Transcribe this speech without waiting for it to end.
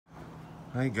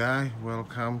Hi guys,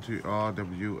 welcome to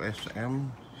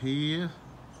RWSM here.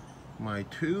 My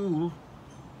tool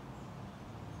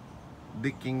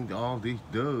digging all this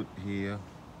dirt here.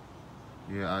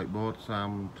 Yeah, I bought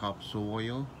some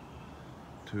topsoil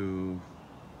to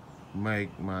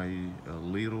make my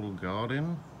little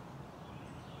garden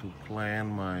to plant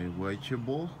my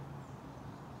vegetable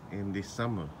in this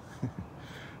summer.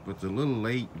 But a little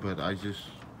late, but I just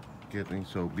getting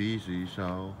so busy.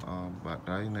 But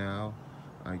right now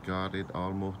I got it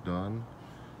almost done.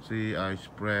 See, I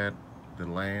spread the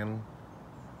land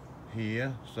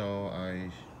here, so I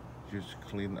just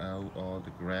clean out all the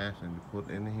grass and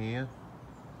put in here,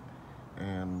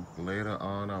 and later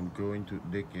on I'm going to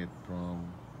dig it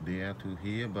from there to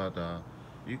here. But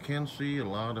you can see a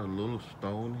lot of little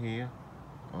stone here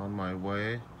on my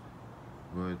way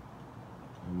with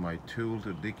my tool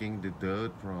to digging the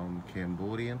dirt from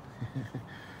Cambodian.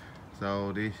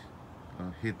 So this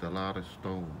hit a lot of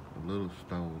stone, a little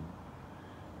stone,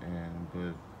 and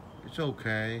but it's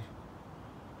okay.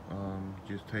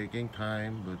 Just taking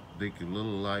time, but dig a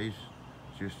little lice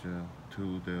just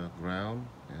to the ground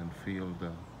and feel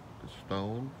the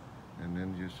stone, and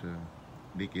then just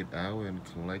dig it out and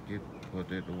collect it,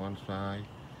 put it one side,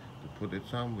 to put it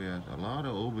somewhere. A lot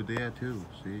of over there too,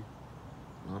 see?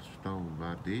 A lot of stone,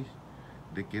 but this,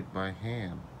 dig it by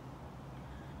hand.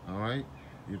 Alright,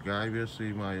 you guys will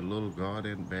see my little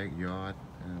garden backyard,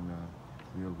 and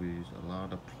will be a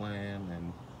lot of plant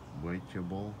and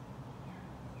vegetable.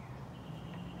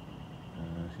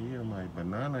 Here my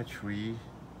banana tree.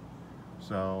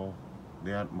 So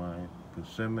that my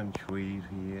persimmon trees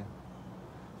here.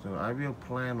 So I will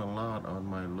plant a lot on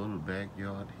my little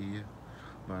backyard here.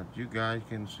 But you guys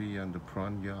can see on the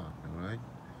front yard, alright?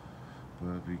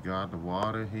 But we got the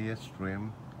water here,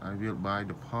 stream. I will buy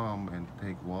the pump and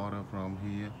take water from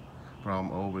here,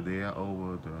 from over there,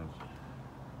 over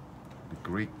the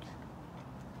creek,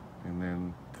 and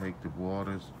then take the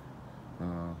waters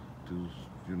to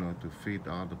to feed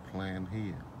all the plant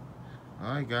here.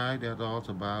 Alright guys, that's all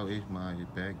about it. My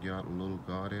backyard little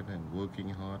garden and working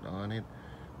hard on it.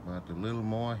 But a little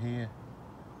more here.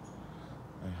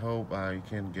 I hope I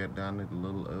can get done it a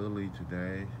little early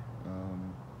today.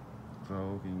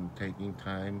 So in taking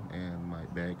time, and my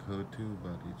back hurt too,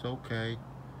 but it's okay.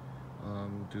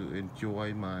 To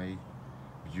enjoy my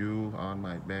view on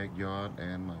my backyard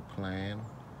and my plant,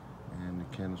 and you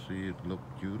can see it look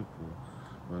beautiful.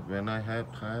 But when I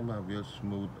have time, I will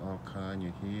smooth all kind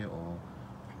of here, or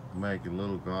make a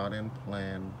little garden,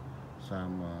 plant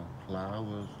some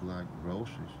flowers like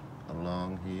roses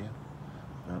along here.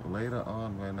 But later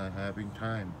on when I having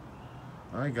time.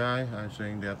 Alright guys, I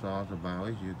think that's all about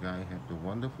it. You guys have a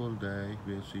wonderful day.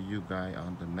 We'll see you guys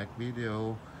on the next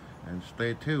video. And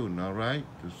stay tuned, alright,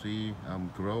 to see I'm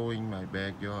growing my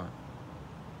backyard.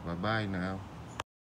 Bye bye now.